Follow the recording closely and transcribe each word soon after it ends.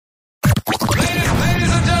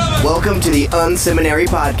Welcome to the Unseminary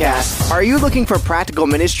Podcast. Are you looking for practical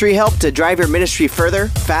ministry help to drive your ministry further,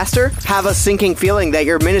 faster? Have a sinking feeling that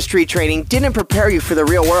your ministry training didn't prepare you for the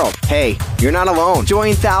real world? Hey, you're not alone.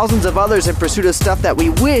 Join thousands of others in pursuit of stuff that we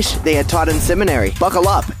wish they had taught in seminary. Buckle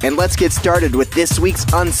up, and let's get started with this week's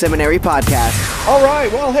Unseminary Podcast. All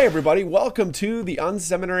right, well, hey everybody, welcome to the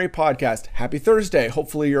Unseminary Podcast. Happy Thursday.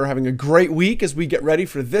 Hopefully you're having a great week as we get ready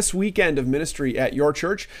for this weekend of ministry at your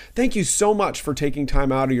church. Thank you so much for taking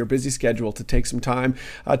time out of your busy schedule to take some time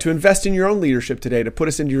to invest in your own leadership today, to put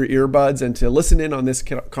us into your earbuds and to listen in on this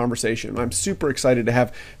conversation. I'm super excited to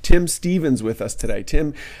have Tim Stevens with us today.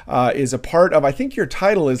 Tim is a part of, I think your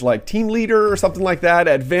title is like team leader or something like that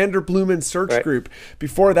at Vanderbloemen Search Group.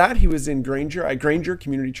 Before that, he was in Granger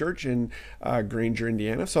Community Church in Granger,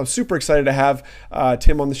 Indiana. So I'm super excited to have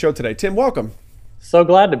Tim on the show today. Tim, welcome. So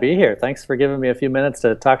glad to be here. Thanks for giving me a few minutes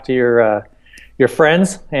to talk to your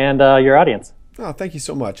friends and your audience. Oh, thank you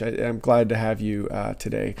so much. I'm glad to have you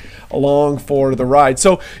today along for the ride.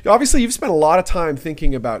 So obviously you've spent a lot of time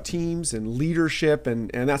thinking about teams and leadership and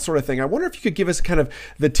that sort of thing. I wonder if you could give us kind of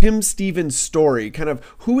the Tim Stevens story, kind of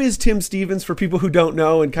who is Tim Stevens for people who don't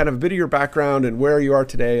know, and kind of a bit of your background and where you are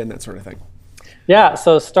today and that sort of thing. Yeah,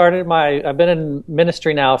 so I've been in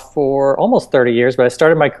ministry now for almost 30 years, but I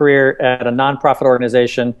started my career at a nonprofit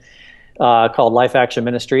organization called Life Action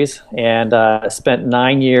Ministries, and spent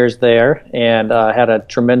 9 years there and had a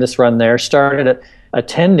tremendous run there. Started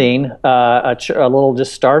attending a little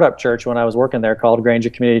just startup church when I was working there called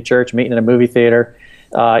Granger Community Church, meeting in a movie theater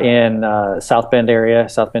in South Bend,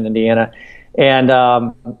 Indiana.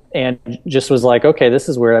 And just was like, okay, this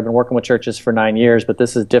is weird. I've been working with churches for 9 years, but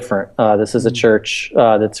this is different. This is a church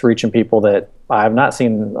that's reaching people that I have not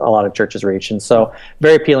seen a lot of churches reach. And so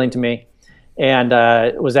very appealing to me. And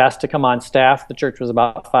was asked to come on staff. The church was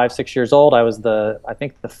about 5-6 years old. I was I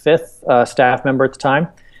think the fifth staff member at the time.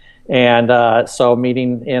 And so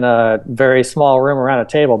meeting in a very small room around a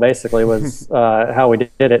table basically was how we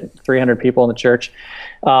did it, 300 people in the church.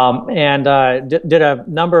 And did a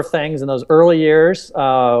number of things in those early years.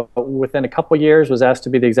 Within a couple years was asked to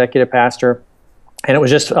be the executive pastor. And it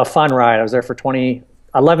was just a fun ride. I was there for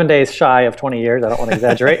 11 days shy of 20 years. I don't want to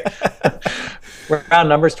exaggerate. Round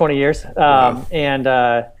numbers, 20 years. Wow. And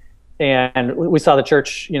we saw the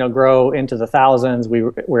church, grow into the thousands. We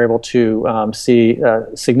were able to see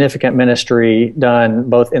significant ministry done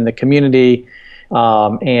both in the community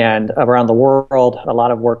and around the world. A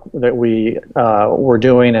lot of work that we were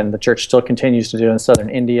doing, and the church still continues to do in southern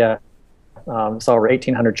India. Saw over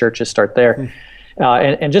 1,800 churches start there,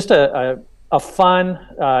 and just a fun,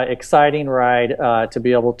 exciting ride to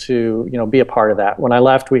be able to be a part of that. When I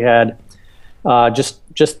left, we had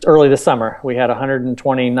just early this summer, we had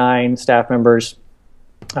 129 staff members,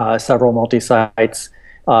 several multi-sites,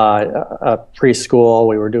 a preschool.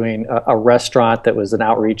 We were doing a restaurant that was an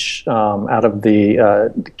outreach out of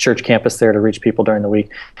the church campus there to reach people during the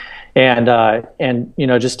week, and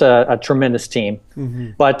just a tremendous team.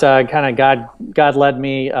 Mm-hmm. But kind of God led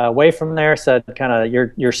me away from there. Said kind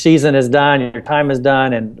of your season is done, your time is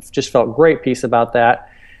done, and just felt great peace about that.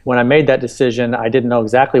 When I made that decision, I didn't know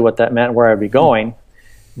exactly what that meant, where I'd be going,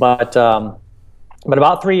 but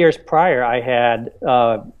about 3 years prior, I had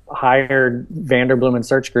hired Vanderbloemen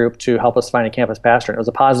Search Group to help us find a campus pastor. And it was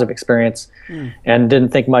a positive experience, and didn't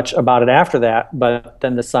think much about it after that. But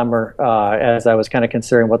then this summer, as I was kind of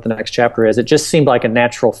considering what the next chapter is, it just seemed like a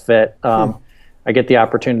natural fit. I get the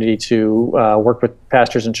opportunity to work with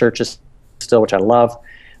pastors and churches still, which I love.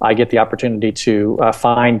 I get the opportunity to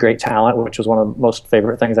find great talent, which was one of the most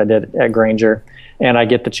favorite things I did at Granger, and I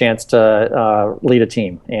get the chance to lead a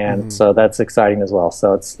team, and so that's exciting as well.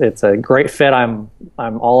 So it's a great fit. I'm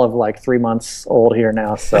all of like 3 months old here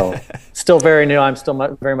now, so still very new. I'm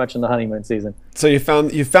still very much in the honeymoon season. So you found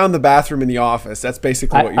the bathroom in the office. That's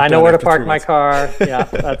basically what you've done. I know where to park my car. Yeah,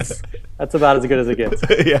 that's about as good as it gets.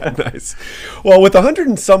 Yeah, nice. Well, with 100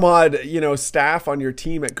 and some odd, staff on your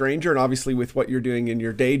team at Granger, and obviously with what you're doing in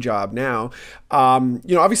your day job now,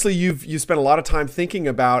 obviously you've spent a lot of time thinking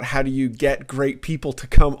about how do you get great people to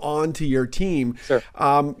come onto your team. Sure.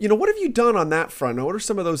 What have you done on that front? What are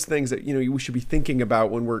some of those things that we should be thinking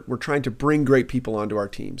about when we're trying to bring great people onto our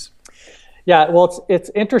teams? Yeah, well, it's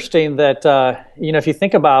interesting that if you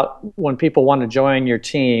think about when people want to join your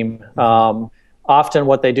team. Often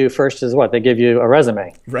what they do first is they give you a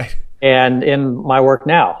resume. Right. And in my work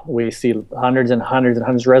now, we see hundreds and hundreds and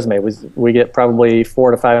hundreds of resumes. We get probably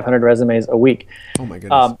 400 to 500 resumes a week. Oh my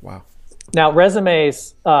goodness, wow. Now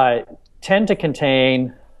resumes tend to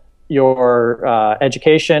contain your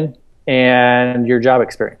education, and your job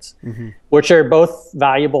experience, which are both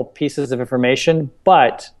valuable pieces of information.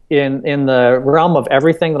 But in the realm of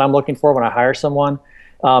everything that I'm looking for when I hire someone,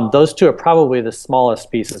 those two are probably the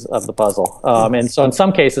smallest pieces of the puzzle. And so in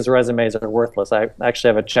some cases, resumes are worthless. I actually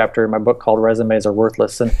have a chapter in my book called Resumes Are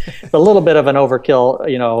Worthless, and a little bit of an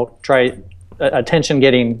overkill, try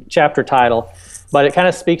attention-getting chapter title, but it kind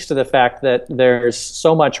of speaks to the fact that there's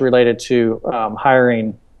so much related to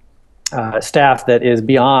hiring staff that is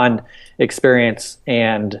beyond experience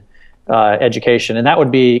and education, and that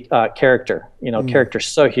would be character. Character's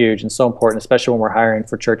so huge and so important, especially when we're hiring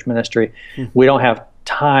for church ministry. We don't have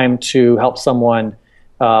time to help someone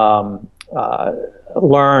learn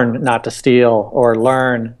not to steal, or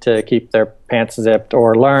learn to keep their pants zipped,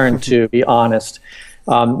 or learn to be honest.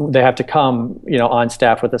 They have to come, on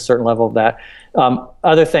staff with a certain level of that.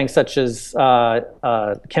 Other things such as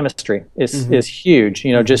chemistry is huge.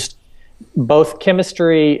 Just both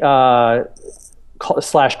chemistry /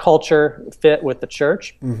 culture fit with the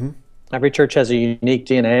church. Every church has a unique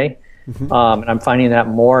DNA. And I'm finding that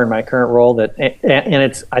more in my current role, and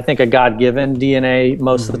it's, I think, a God-given DNA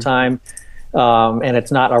most of the time. And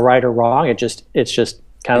it's not a right or wrong. It's just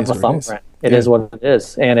kind of a thumbprint. It is what it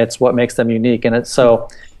is, and it's what makes them unique. And so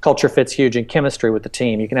culture fits huge in chemistry with the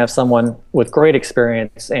team. You can have someone with great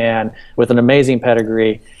experience and with an amazing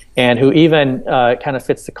pedigree, and who even kind of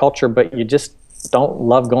fits the culture, but you just don't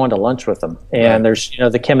love going to lunch with them. And there's,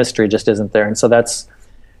 the chemistry just isn't there. And so that's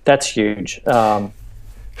huge.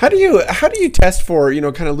 How do you test for,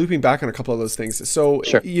 kind of looping back on a couple of those things? So,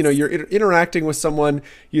 Sure. You're interacting with someone,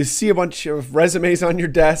 you see a bunch of resumes on your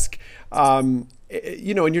desk, and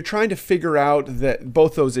you're trying to figure out that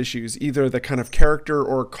both those issues, either the kind of character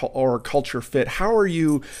or culture fit. How are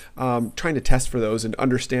you trying to test for those and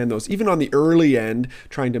understand those, even on the early end,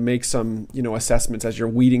 trying to make some, assessments as you're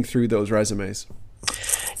weeding through those resumes?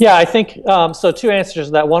 Yeah, I think so. Two answers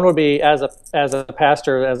to that. One would be as a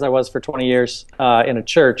pastor, as I was for 20 years in a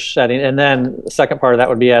church setting, and then the second part of that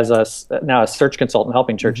would be as now a search consultant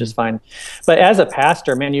helping churches find. But as a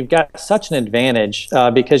pastor, man, you've got such an advantage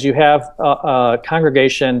because you have a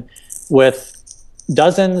congregation with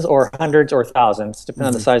dozens or hundreds or thousands, depending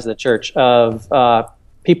on the size of the church, of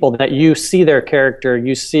people that you see their character,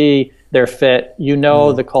 you see their fit,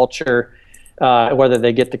 the culture. Whether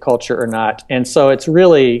they get the culture or not. And so it's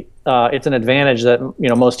really, it's an advantage that,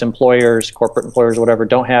 most employers, corporate employers, whatever,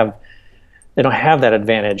 don't have that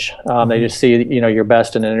advantage. They just see, your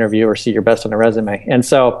best in an interview or see your best on a resume. And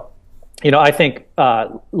so, I think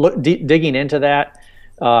digging into that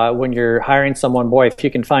when you're hiring someone, boy, if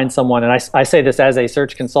you can find someone, and I say this as a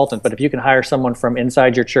search consultant, but if you can hire someone from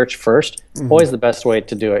inside your church first, always the best way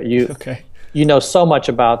to do it. You know so much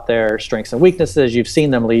about their strengths and weaknesses. You've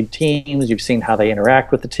seen them lead teams. You've seen how they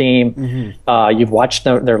interact with the team. You've watched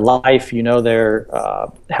their life. You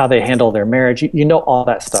know how they handle their marriage. You know all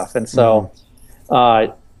that stuff. And so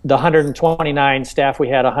the 129 staff we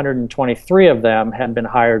had, 123 of them had been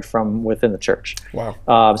hired from within the church.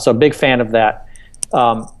 Wow. So big fan of that.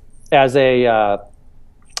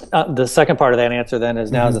 The second part of that answer then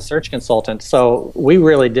is now as a search consultant. So we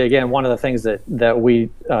really dig in. One of the things that we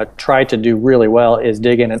try to do really well is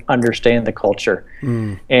dig in and understand the culture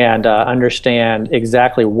and understand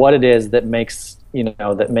exactly what it is that makes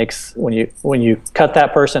when you cut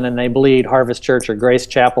that person and they bleed Harvest Church or Grace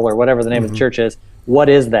Chapel or whatever the name of the church is. What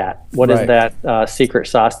is that? What is that secret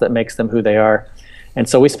sauce that makes them who they are? And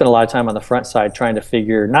so we spend a lot of time on the front side trying to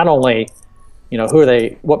figure not only who are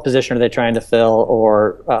they, what position are they trying to fill,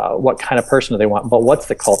 or what kind of person do they want, but what's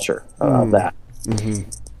the culture of that?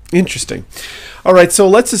 Interesting. All right, so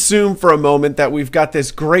let's assume for a moment that we've got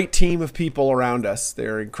this great team of people around us.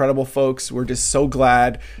 They're incredible folks. We're just so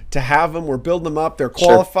glad to have them. We're building them up. They're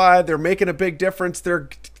qualified. Sure. They're making a big difference. They're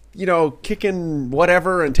kicking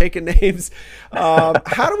whatever and taking names.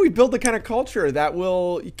 How do we build the kind of culture that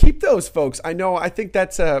will keep those folks? I think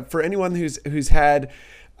that's for anyone who's had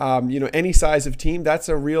any size of team, that's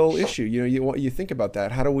a real issue. You think about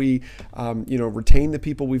that. How do we, retain the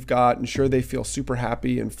people we've got, ensure they feel super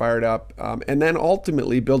happy and fired up, and then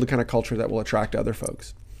ultimately build a kind of culture that will attract other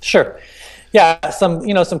folks? Sure. Yeah.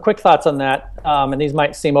 Some quick thoughts on that. And these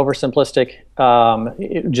might seem oversimplistic,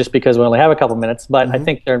 just because we only have a couple minutes, but I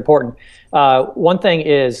think they're important. One thing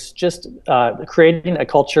is just creating a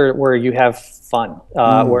culture where you have fun,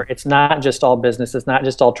 where it's not just all business, it's not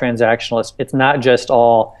just all transactional, it's not just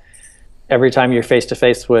all every time you're face to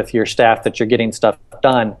face with your staff that you're getting stuff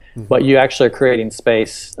done, but you actually are creating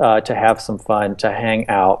space to have some fun, to hang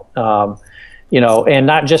out. and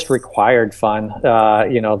not just required fun,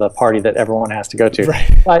 the party that everyone has to go to.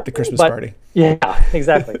 Right, the Christmas party. Yeah,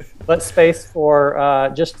 exactly. But space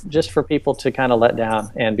for just for people to kind of let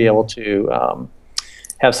down and be able to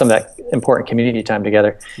have some of that important community time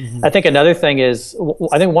together. I think another thing is,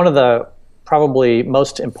 I think one of the probably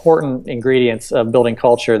most important ingredients of building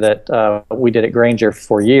culture that we did at Granger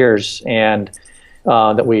for years, and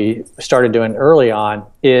that we started doing early on,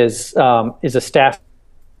 is a staff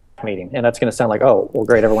meeting. And that's going to sound like, oh, well,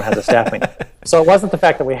 great, everyone has a staff meeting. So it wasn't the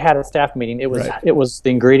fact that we had a staff meeting, it was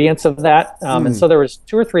the ingredients of that. And so there was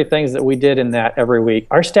 2 or 3 things that we did in that every week.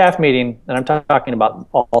 Our staff meeting, and I'm talking about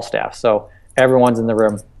all staff, so everyone's in the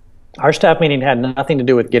room. Our staff meeting had nothing to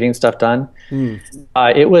do with getting stuff done.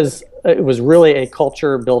 It was really a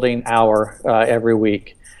culture building hour every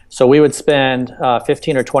week. So we would spend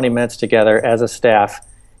 15 or 20 minutes together as a staff,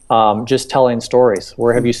 just telling stories.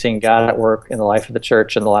 Where have you seen God at work in the life of the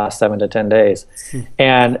church in the last 7 to 10 days?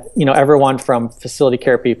 And everyone from facility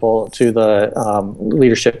care people to the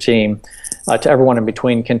leadership team, to everyone in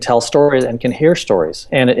between, can tell stories and can hear stories.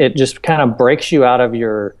 And it just kind of breaks you out of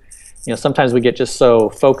your, sometimes we get just so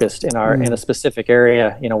focused in a specific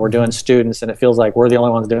area. We're doing students, and it feels like we're the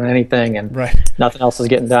only ones doing anything, and nothing else is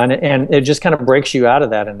getting done. And it just kind of breaks you out of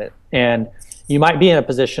that. And you might be in a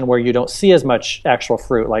position where you don't see as much actual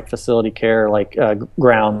fruit, like facility care, like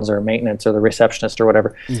grounds or maintenance or the receptionist or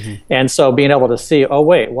whatever. And so being able to see, oh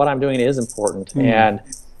wait, what I'm doing is important.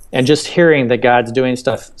 And just hearing that God's doing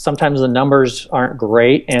stuff. Sometimes the numbers aren't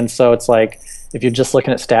great, and so it's like, if you're just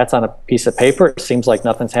looking at stats on a piece of paper, it seems like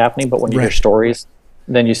nothing's happening. But when you hear stories,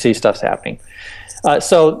 then you see stuff's happening.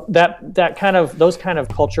 So those kind of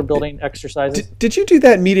culture building exercises. Did you do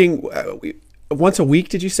that meeting once a week?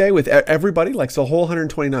 Did you say, with everybody, like the whole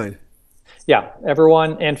 129? Yeah,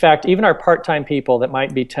 everyone. In fact, even our part-time people that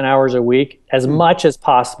might be 10 hours a week, as much as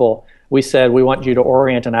possible, we said we want you to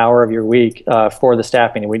orient an hour of your week for the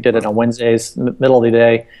staff meeting. We did it on Wednesdays, middle of the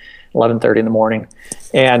day, 11:30 in the morning,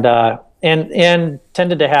 and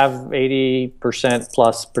tended to have 80%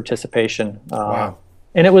 plus participation. Wow.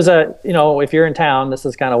 And it was if you're in town, this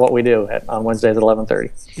is kind of what we do on Wednesdays at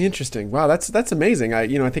 11:30. Interesting. Wow, that's amazing.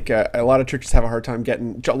 I think a lot of churches have a hard time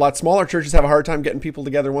a lot smaller churches have a hard time getting people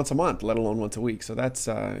together once a month, let alone once a week. So that's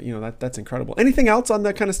that's incredible. Anything else on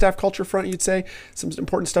the kind of staff culture front you'd say, some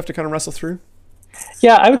important stuff to kind of wrestle through?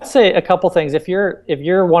 Yeah, I would say a couple things. If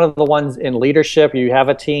you're one of the ones in leadership, you have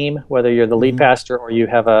a team, whether you're the lead pastor or you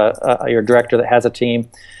have your director that has a team.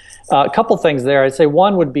 A couple things there. I'd say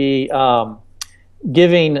one would be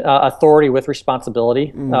giving authority with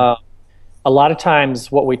responsibility. A lot of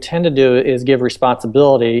times what we tend to do is give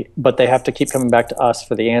responsibility, but they have to keep coming back to us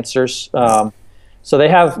for the answers. So they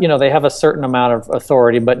have a certain amount of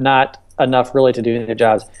authority, but not enough really to do their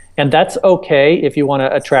jobs. And that's okay if you want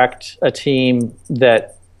to attract a team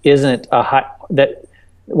that isn't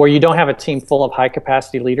where you don't have a team full of high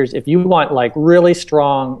capacity leaders. If you want like really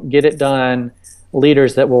strong, get it done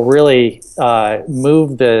leaders that will really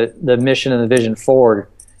move the mission and the vision forward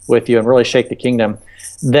with you and really shake the kingdom,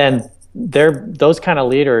 then those kind of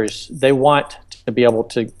leaders, they want to be able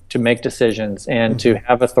to make decisions and to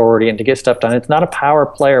have authority and to get stuff done. It's not a power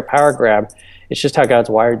play or power grab. It's just how God's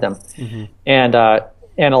wired them. And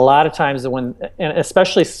a lot of times and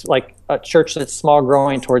especially like a church that's small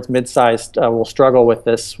growing towards mid-sized will struggle with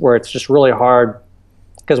this, where it's just really hard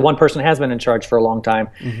because one person has been in charge for a long time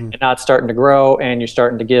and now it's starting to grow and you're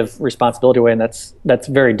starting to give responsibility away, and that's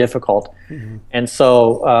very difficult. And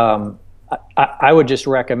so I would just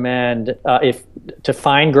recommend to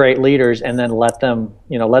find great leaders and then let them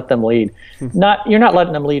lead. You're not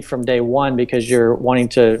letting them lead from day one because you're wanting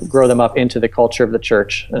to grow them up into the culture of the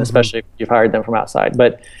church, and especially if you've hired them from outside,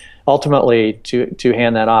 but ultimately to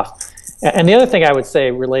hand that off. And the other thing I would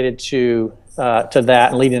say related to that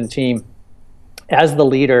and leading a team, as the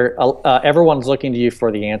leader, everyone's looking to you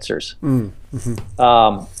for the answers.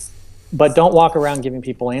 But don't walk around giving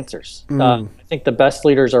people answers. I think the best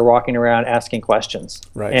leaders are walking around asking questions.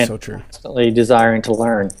 Right, and so true. Constantly desiring to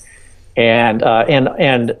learn, and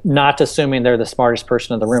not assuming they're the smartest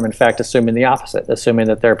person in the room. In fact, assuming the opposite, assuming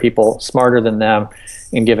that there are people smarter than them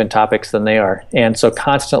in given topics than they are. And so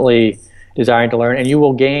constantly desiring to learn, and you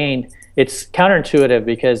will gain. It's counterintuitive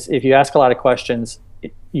because if you ask a lot of questions,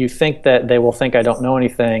 you think that they will think I don't know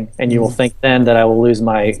anything, and you will think then that I will lose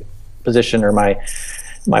my position or my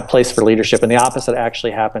place for leadership. And the opposite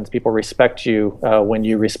actually happens. People respect you when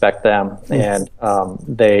you respect them, and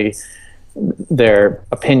their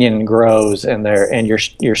opinion grows and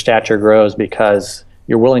your stature grows because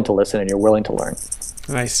you're willing to listen and you're willing to learn.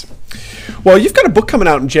 Nice. Well, you've got a book coming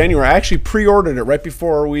out in January. I actually pre-ordered it right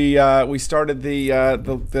before we started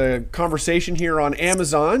the conversation here on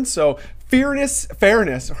Amazon. So fairness, or I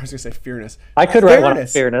was going to say fairness. I could write one on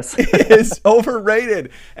fairness. Is overrated,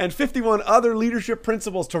 and 51 other leadership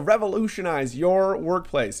principles to revolutionize your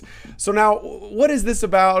workplace. So now, what is this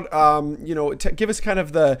about? Give us kind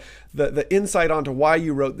of the insight onto why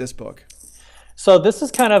you wrote this book. So this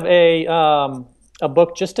is kind of a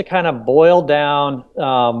book just to kind of boil down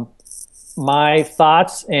my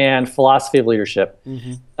thoughts and philosophy of leadership.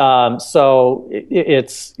 So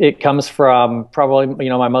it comes from probably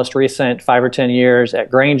my most recent 5 or 10 years at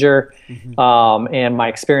Granger, and my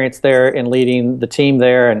experience there in leading the team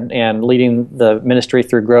there and leading the ministry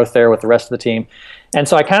through growth there with the rest of the team. And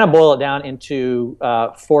so I kind of boil it down into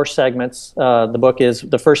 4 segments.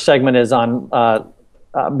 The first segment is on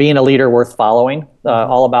being a leader worth following,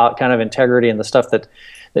 all about kind of integrity and the stuff that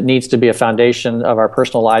needs to be a foundation of our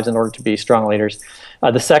personal lives in order to be strong leaders.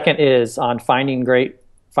 The second is on finding a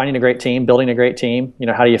great team, building a great team.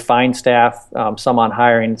 How do you find staff? Some on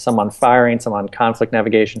hiring, some on firing, some on conflict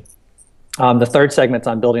navigation. The third segment's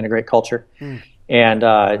on building a great culture. And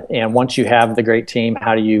once you have the great team,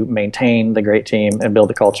 how do you maintain the great team and build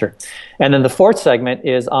the culture? And then the fourth segment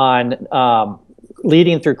is on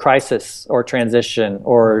leading through crisis or transition,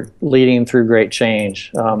 or leading through great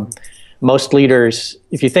change. Most leaders,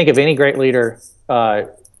 if you think of any great leader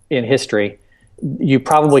in history, you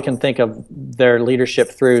probably can think of their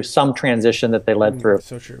leadership through some transition that they led through.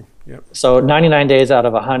 So true. Yep. So 99 days out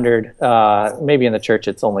of 100, maybe in the church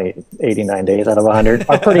it's only 89 days out of 100,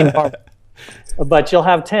 are pretty normal. But you'll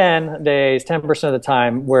have 10 days, 10% of the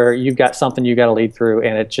time, where you've got something you got to lead through,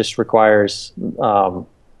 and it just requires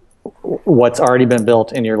what's already been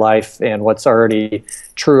built in your life and what's already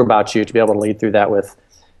true about you to be able to lead through that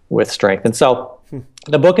with strength. And so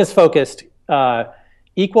the book is focused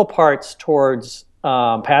equal parts towards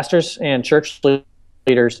pastors and church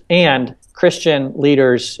leaders and Christian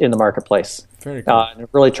leaders in the marketplace. Very cool. And I've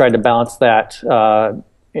really tried to balance that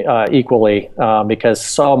equally because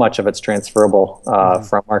so much of it's transferable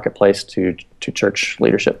from marketplace to church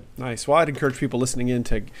leadership. Nice. Well, I'd encourage people listening in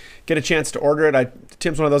to get a chance to order it.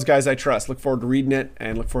 Tim's one of those guys I trust. Look forward to reading it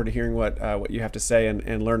and look forward to hearing what you have to say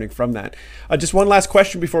and learning from that. Just one last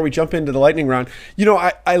question before we jump into the lightning round.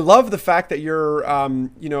 I love the fact that you're,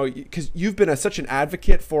 because you've been such an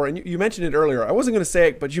advocate for, and you mentioned it earlier. I wasn't going to say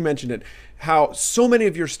it, but you mentioned it, how so many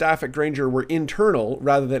of your staff at Granger were internal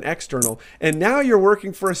rather than external, and now you're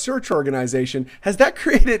working for a search organization. Has that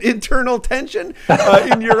created internal tension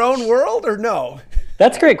in your own world, or no?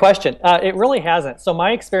 That's a great question. It really hasn't. So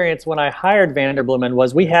my experience when I hired Vanderbloemen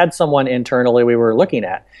was we had someone internally we were looking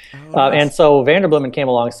at. And so Vanderbloemen came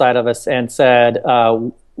alongside of us and said,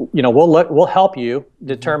 we'll help you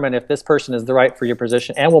determine if this person is the right for your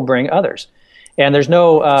position, and we'll bring others. And there's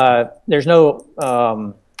no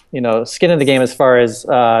skin in the game as far as,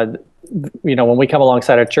 when we come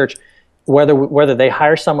alongside a church, whether they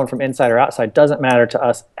hire someone from inside or outside doesn't matter to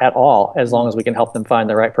us at all, as long as we can help them find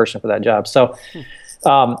the right person for that job. So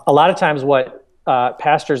a lot of times what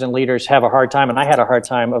pastors and leaders have a hard time, and I had a hard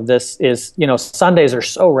time of this, is, Sundays are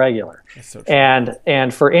so regular. So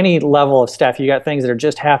and for any level of staff, you got things that are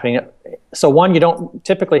just happening. So one, you don't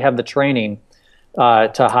typically have the training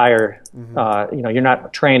to hire, you're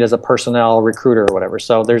not trained as a personnel recruiter or whatever.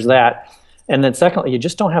 So there's that. And then secondly, you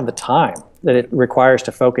just don't have the time that it requires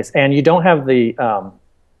to focus, and you don't have the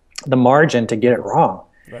margin to get it wrong.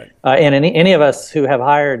 Right. And any of us who have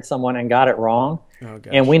hired someone and got it wrong,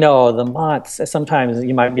 and we know the months, sometimes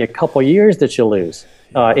you might be a couple years that you'll lose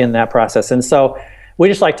in that process. And so we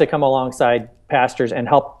just like to come alongside pastors and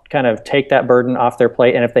help kind of take that burden off their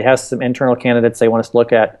plate. And if they have some internal candidates they want us to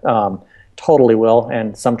look at, totally will.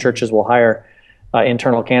 And some churches will hire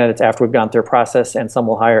internal candidates after we've gone through a process, and some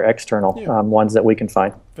will hire external ones that we can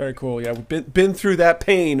find. Very cool. Yeah, we've been through that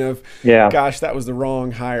pain of, gosh, that was the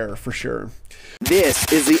wrong hire for sure.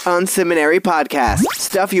 This is the Unseminary Podcast.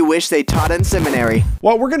 Stuff you wish they taught in seminary.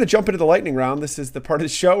 Well, we're going to jump into the lightning round. This is the part of the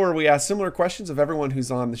show where we ask similar questions of everyone who's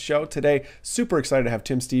on the show. Today, super excited to have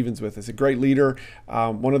Tim Stevens with us. A great leader,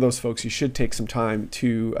 one of those folks you should take some time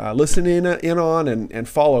to listen in on and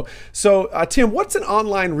follow. So, Tim, what's an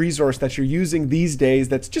online resource that you're using these days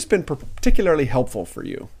that's just been particularly helpful for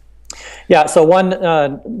you? Yeah, so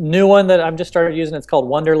one new one that I've just started using, it's called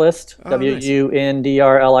Wunderlist, Wundrlist.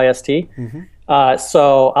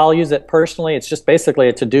 So I'll use it personally. It's just basically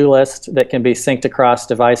a to-do list that can be synced across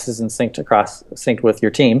devices and synced with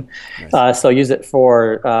your team. Nice. So use it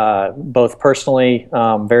for both personally,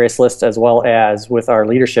 various lists, as well as with our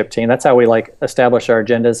leadership team. That's how we establish our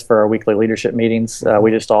agendas for our weekly leadership meetings. We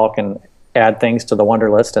just all can add things to the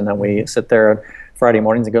Wonder List, and then we sit there Friday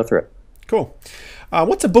mornings and go through it. Cool.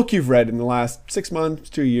 What's a book you've read in the last 6 months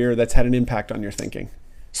to a year that's had an impact on your thinking?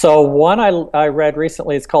 So one I read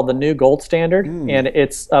recently, it's called The New Gold Standard, and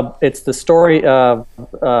it's the story of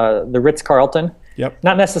the Ritz-Carlton. Yep.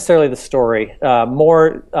 Not necessarily the story,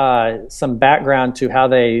 more some background to how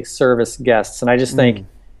they service guests. And I just think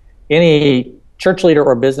any church leader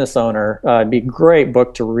or business owner, it'd be a great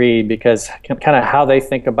book to read, because kind of how they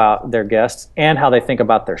think about their guests and how they think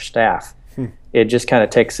about their staff. It just kind of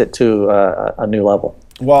takes it to a new level.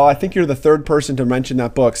 Well, I think you're the third person to mention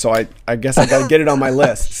that book, so I guess I got to get it on my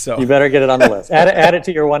list. So you better get it on the list. Add it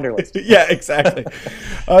to your Wonder List. Yeah, exactly.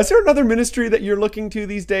 Is there another ministry that you're looking to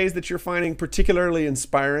these days that you're finding particularly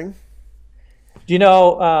inspiring? You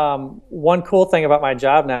know, one cool thing about my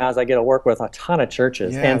job now is I get to work with a ton of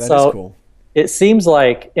churches, yeah, and that so is cool. It seems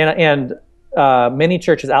like and many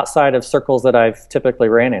churches outside of circles that I've typically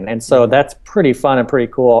ran in, and so that's pretty fun and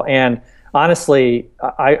pretty cool. And honestly,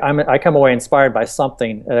 I come away inspired by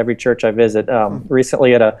something at every church I visit.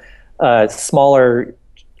 Recently, at a smaller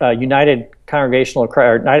United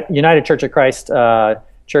Church of Christ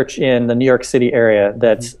church in the New York City area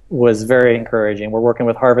that was very encouraging. We're working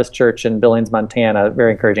with Harvest Church in Billings, Montana,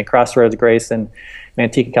 very encouraging. Crossroads Grace in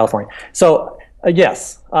Manteca, California. So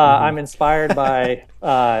yes, I'm inspired by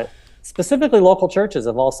specifically local churches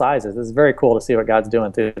of all sizes. It's very cool to see what God's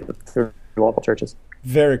doing through local churches.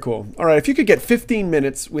 Very cool. All right, if you could get 15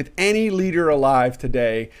 minutes with any leader alive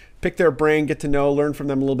today, pick their brain, get to know, learn from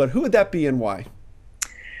them a little bit, who would that be and why?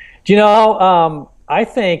 Do you know, I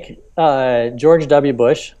think George W.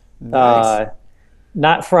 Bush. Nice.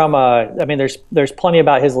 Not from I mean, there's plenty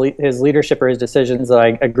about his leadership or his decisions that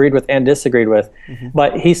I agreed with and disagreed with,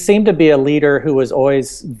 but he seemed to be a leader who was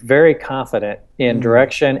always very confident in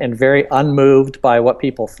direction and very unmoved by what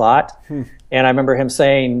people thought. And I remember him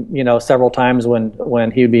saying, you know, several times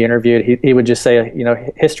when he would be interviewed, he would just say, you know,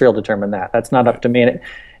 history will determine that. That's not up to me. And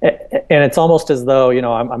it's almost as though, you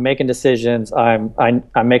know, I'm making decisions. I'm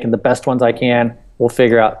making the best ones I can. We'll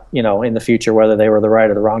figure out, you know, in the future whether they were the right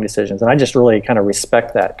or the wrong decisions. And I just really kind of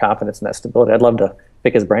respect that confidence and that stability. I'd love to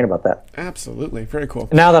pick his brain about that. Absolutely. Very cool.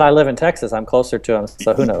 And now that I live in Texas, I'm closer to him,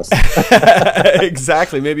 so who knows?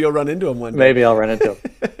 Exactly. Maybe you'll run into him one day. Maybe I'll run into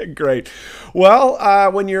him. Great.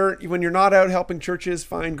 Well, when you're not out helping churches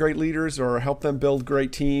find great leaders or help them build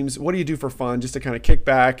great teams, what do you do for fun, just to kind of kick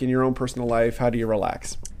back in your own personal life? How do you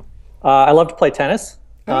relax? I love to play tennis.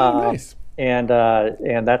 Oh, nice. And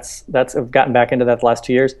that's I've gotten back into that the last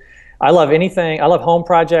 2 years. I love anything. I love home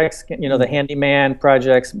projects, you know, the handyman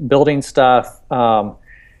projects, building stuff. I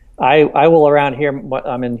will around here.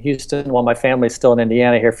 I'm in Houston while my family's still in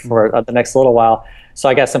Indiana here for the next little while. So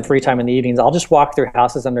I got some free time in the evenings. I'll just walk through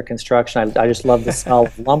houses under construction. I just love the smell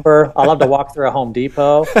of lumber. I love to walk through a Home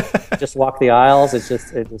Depot, just walk the aisles.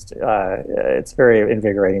 It's very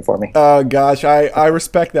invigorating for me. Oh gosh, I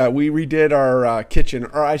respect that. We redid our kitchen,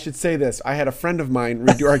 or I should say this. I had a friend of mine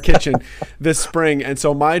redo our kitchen this spring, and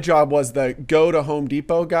so my job was the go to Home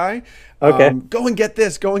Depot guy. Okay. Go and get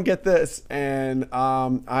this. Go and get this. And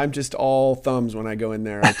I'm just all thumbs when I go in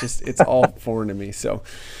there. It's all foreign to me. So,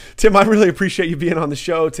 Tim, I really appreciate you being on the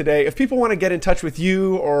show today. If people want to get in touch with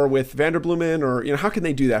you or with Vanderbloemen, or how can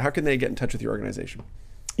they do that? How can they get in touch with your organization?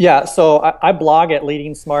 Yeah, so I blog at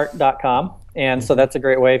leadingsmart.com, and so that's a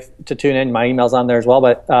great way to tune in. My email's on there as well,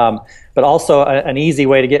 but also an easy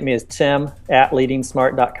way to get me is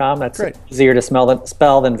tim@leadingsmart.com. That's great. Easier to spell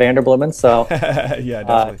than Vanderbloemen. So yeah,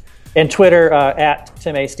 definitely. And Twitter at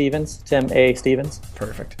Tim A. Stevens.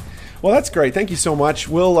 Perfect. Well, that's great. Thank you so much.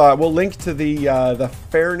 We'll link to the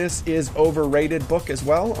Fairness is Overrated book as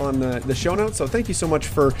well on the show notes. So thank you so much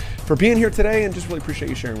for being here today, and just really appreciate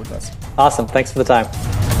you sharing with us. Awesome. Thanks for the time.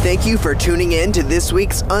 Thank you for tuning in to this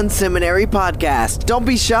week's Unseminary podcast. Don't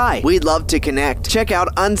be shy. We'd love to connect. Check out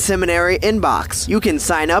Unseminary Inbox. You can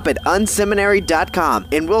sign up at unseminary.com,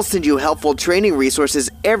 and we'll send you helpful training resources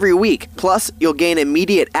every week. Plus, you'll gain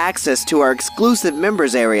immediate access to our exclusive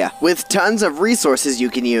members area with tons of resources you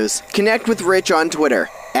can use. Connect with Rich on Twitter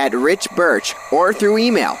at Rich Birch or through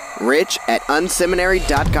email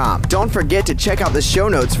rich@unseminary.com. Don't forget to check out the show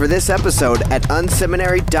notes for this episode at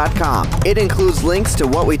unseminary.com. It includes links to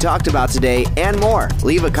what we talked about today and more.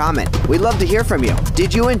 Leave a comment. We'd love to hear from you.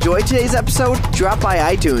 Did you enjoy today's episode? Drop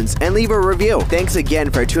by iTunes and leave a review. Thanks again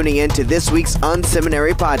for tuning in to this week's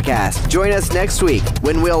Unseminary podcast. Join us next week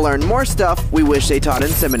when we'll learn more stuff we wish they taught in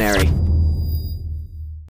seminary.